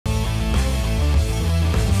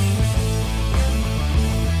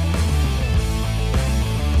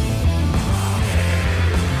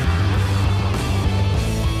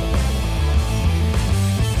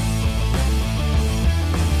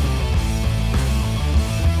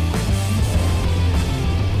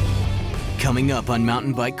Coming up on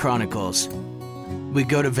Mountain Bike Chronicles, we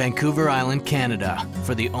go to Vancouver Island, Canada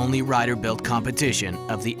for the only rider-built competition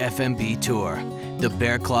of the FMB Tour, the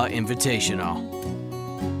Bearclaw Invitational.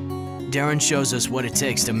 Darren shows us what it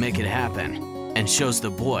takes to make it happen and shows the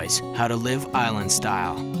boys how to live island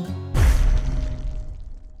style.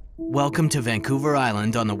 Welcome to Vancouver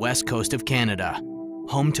Island on the west coast of Canada,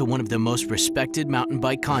 home to one of the most respected mountain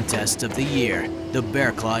bike contests of the year, the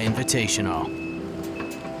Bearclaw Invitational.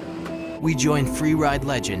 We join freeride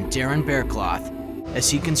legend Darren Berrecloth as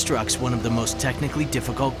he constructs one of the most technically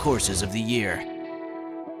difficult courses of the year.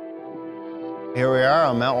 Here we are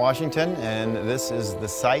on Mount Washington, and this is the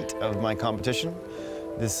site of my competition.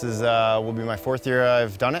 This is will be my 4th year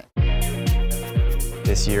I've done it.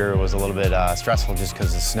 This year was a little bit stressful just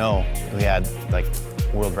because of snow. We had like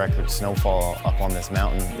world record snowfall up on this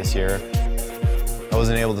mountain this year. I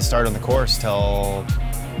wasn't able to start on the course till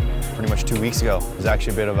pretty much 2 weeks ago. It was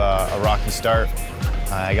actually a bit of a rocky start.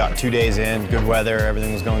 I got 2 days in, good weather,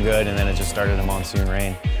 everything was going good, and then it just started a monsoon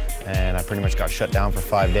rain. And I pretty much got shut down for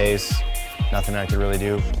 5 days. Nothing I could really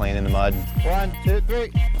do, playing in the mud. 1, 2,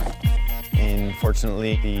 3. And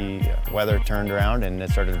fortunately, the weather turned around and it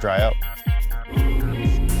started to dry out.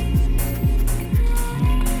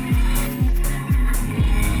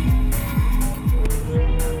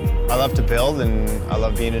 I love to build, and I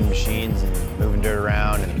love being in machines and moving dirt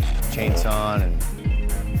around and chainsawing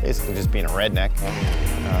and basically just being a redneck.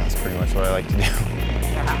 That's pretty much what I like to do.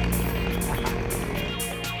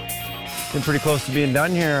 Been pretty close to being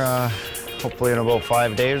done here. Hopefully in about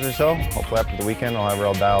 5 days or so. Hopefully after the weekend I'll have it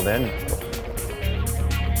all dialed in.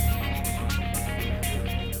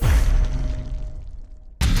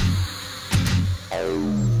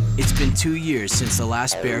 It's been 2 years since the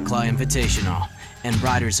last Bearclaw Invitational, and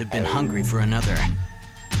riders have been hungry for another.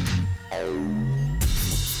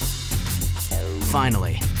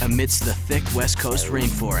 Finally, amidst the thick West Coast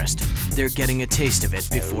rainforest, they're getting a taste of it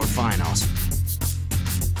before finals.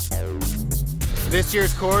 This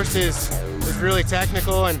year's course is really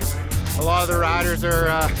technical, and a lot of the riders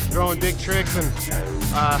are throwing big tricks, and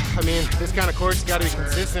I mean, this kind of course has got to be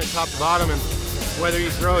consistent top to bottom, and whether you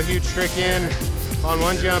throw a huge trick in on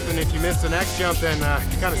one jump and if you miss the next jump, then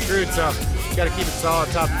you're kind of screwed, so you got to keep it solid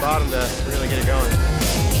top to bottom to really get it going.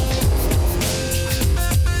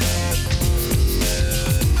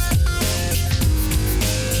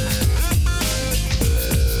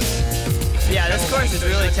 Yeah, this course is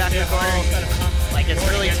really technical. Like, it's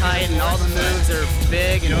really tight and all the moves are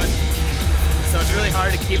big, and so it's really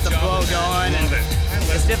hard to keep the flow going, and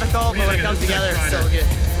it's difficult, but when it comes together, it's so good.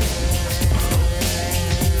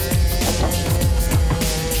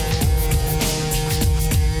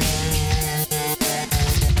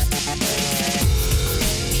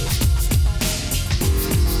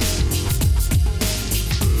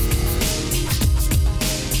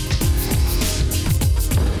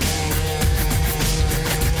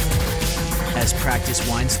 As practice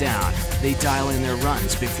winds down, they dial in their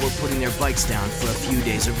runs before putting their bikes down for a few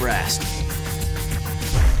days of rest.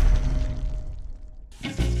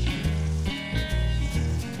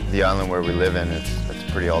 The island where we live in, it's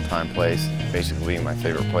a pretty all-time place. Basically my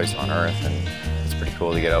favorite place on earth, and it's pretty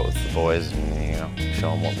cool to get out with the boys and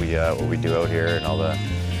show them what we do out here and all the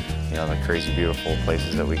the crazy beautiful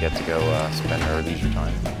places that we get to go spend our leisure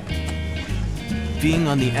time. Being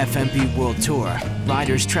on the FMB World Tour,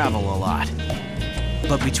 riders travel a lot.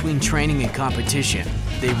 But between training and competition,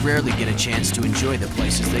 they rarely get a chance to enjoy the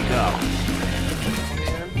places they go.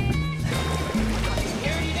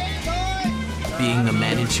 Being the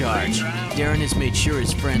man in charge, Darren has made sure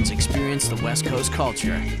his friends experience the West Coast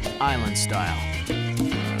culture, island style.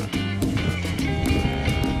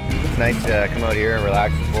 It's nice to come out here and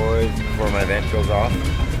relax with the boys before my event goes off.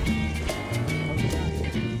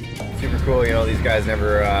 Super cool, these guys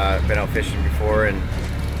never been out fishing before, and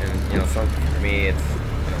something for me, it's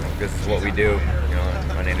this is what we do,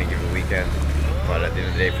 on any given weekend. But at the end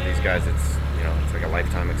of the day, for these guys, it's like a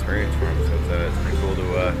lifetime experience for them. So it's pretty cool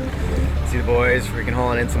to see the boys freaking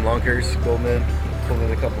hauling in some lunkers, pulled in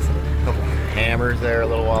a couple hammers there a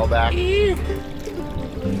little while back. I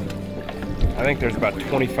think there's about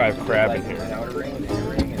 25 crab in here. I'm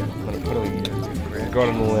gonna go out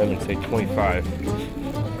on the limb and say 25.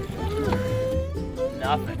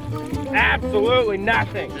 Nothing. Absolutely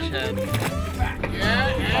nothing.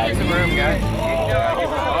 Have some room, guys.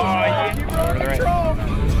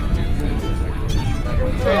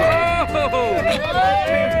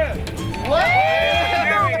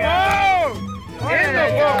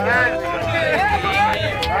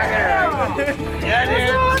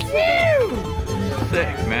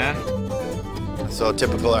 Sick, man. So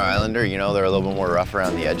typical Islander, you know, they're a little bit more rough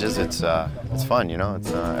around the edges. It's fun, you know.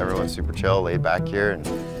 It's everyone's super chill, laid back here,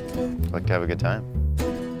 and like to have a good time.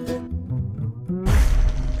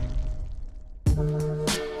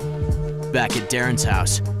 Back at Darren's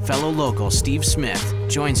house, fellow local Steve Smith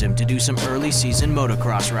joins him to do some early season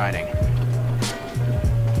motocross riding.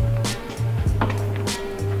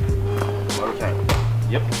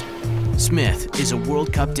 Yep. Smith is a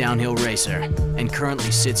World Cup downhill racer and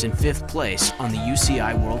currently sits in 5th place on the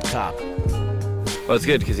UCI World Cup. Well, it's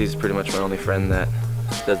good because he's pretty much my only friend that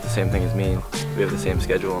does the same thing as me. We have the same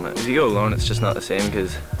schedule, and if you go alone, it's just not the same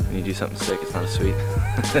because when you do something sick, it's not as sweet.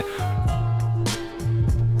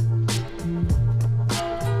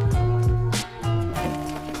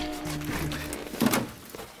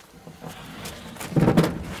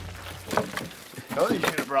 Oh, you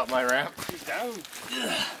should have brought my ramp. He's down.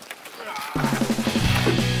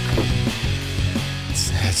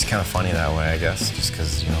 It's kind of funny that way, I guess, just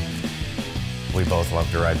because, you know, we both love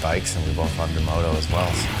to ride bikes and we both love to moto as well.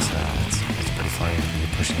 So it's pretty funny to be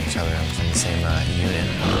pushing each other from the same unit.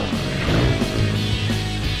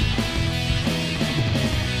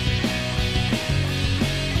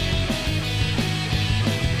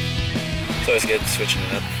 It's always good switching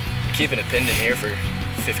it up. Keeping it pinned in here for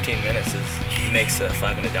 15 minutes makes a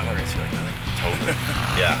 5-minute downhill race feel like nothing. Totally.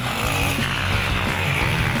 Yeah.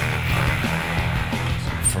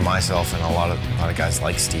 For myself and a lot of guys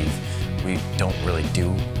like Steve, we don't really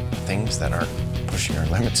do things that aren't pushing our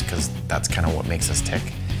limits because that's kind of what makes us tick.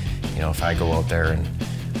 You know, if I go out there and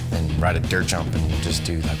ride a dirt jump and just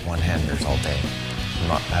do like one-handers all day, I'm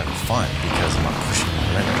not having fun because I'm not pushing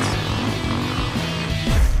my limits.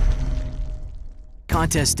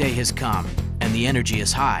 Contest day has come, and the energy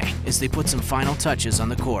is high as they put some final touches on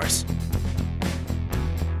the course.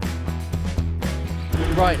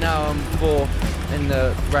 Right now I'm 4th in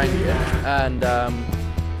the ranking, and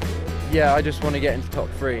yeah, I just want to get into top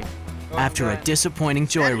 3. After a disappointing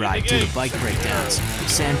joyride due to bike breakdowns,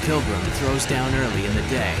 Sam Pilgrim throws down early in the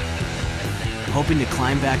day, hoping to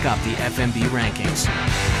climb back up the FMB rankings.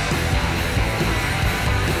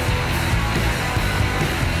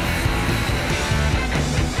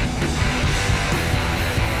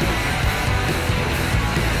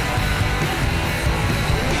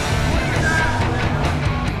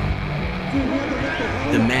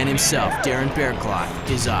 The man himself, Darren Berrecloth,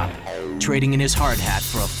 is up, trading in his hard hat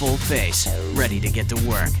for a full face, ready to get to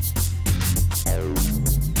work.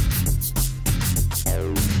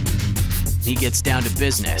 He gets down to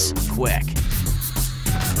business quick.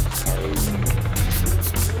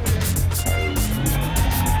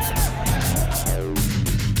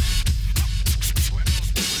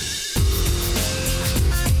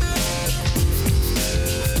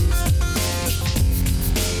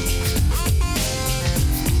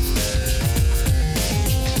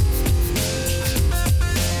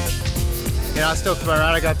 You know, I was stoked about my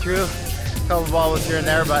ride. I got through. A couple bobbles here and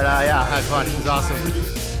there, but yeah, I had fun. It was awesome.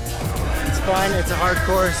 It's fun. It's a hard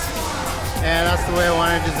course, and that's the way I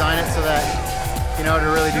wanted to design it so that, you know, to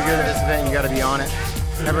really do good at this event, you got to be on it.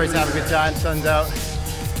 Everybody's having a good time. Sun's out.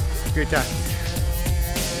 Good time.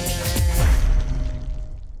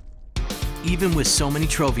 Even with so many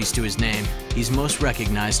trophies to his name, he's most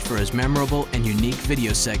recognized for his memorable and unique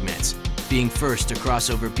video segments, being first to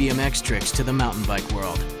cross over BMX tricks to the mountain bike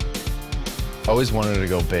world. I always wanted to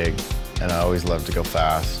go big, and I always loved to go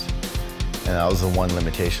fast. And that was the one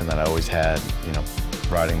limitation that I always had, you know,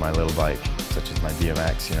 riding my little bike, such as my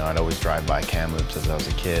BMX. You know, I'd always drive by Kamloops as I was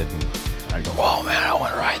a kid, and I'd go, oh man, I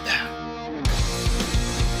want to ride that.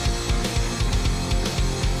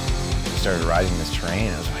 I started riding this terrain,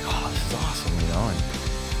 and I was like, oh, this is awesome, you know? And,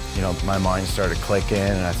 you know, my mind started clicking,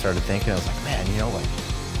 and I started thinking, I was like, man, you know, like,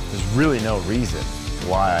 there's really no reason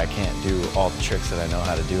why I can't do all the tricks that I know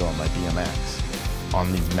how to do on my BMX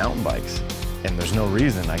on these mountain bikes. And there's no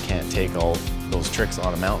reason I can't take all those tricks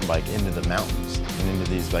on a mountain bike into the mountains and into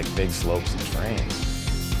these like big slopes and terrains.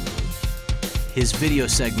 His video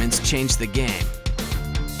segments changed the game.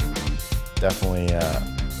 Definitely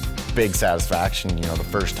big satisfaction, you know, the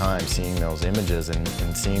first time seeing those images and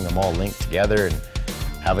seeing them all linked together and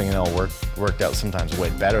having it all worked out sometimes way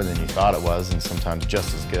better than you thought it was and sometimes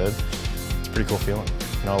just as good. It's a pretty cool feeling.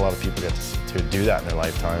 Not a lot of people get to do that in their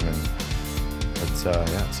lifetime, and it's,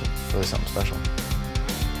 yeah, it's really something special.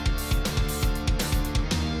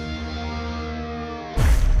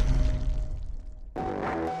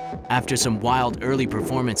 After some wild early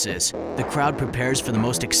performances, the crowd prepares for the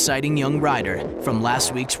most exciting young rider from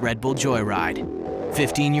last week's Red Bull Joyride,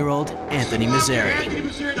 15-year-old Anthony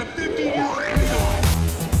Mazzari.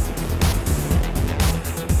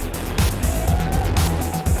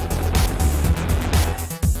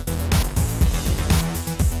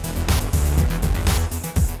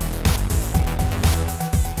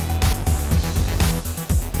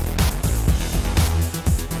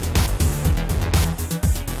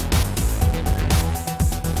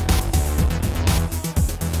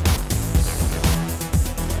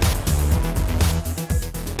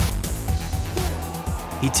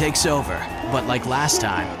 takes over, but like last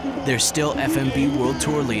time, there's still FMB World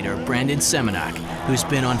Tour leader Brandon Semenuk, who's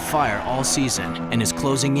been on fire all season and is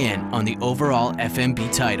closing in on the overall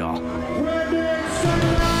FMB title.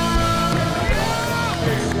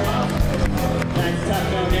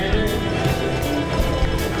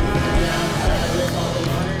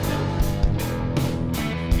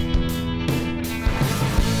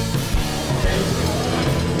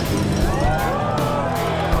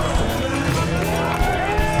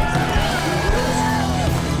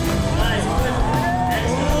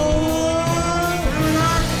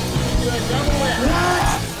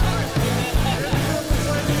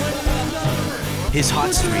 His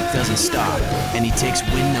hot streak doesn't stop, and he takes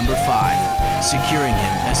win number 5, securing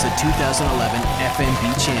him as the 2011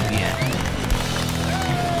 FMB champion.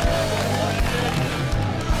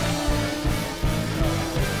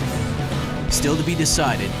 Still to be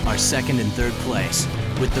decided are 2nd and 3rd place,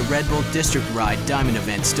 with the Red Bull District Ride Diamond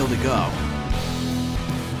event still to go.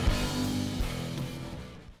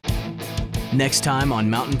 Next time on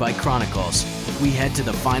Mountain Bike Chronicles, we head to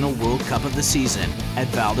the final World Cup of the season at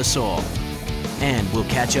Val de Sol. And we'll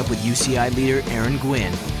catch up with UCI leader Aaron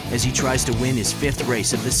Gwynn as he tries to win his 5th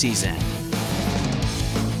race of the season.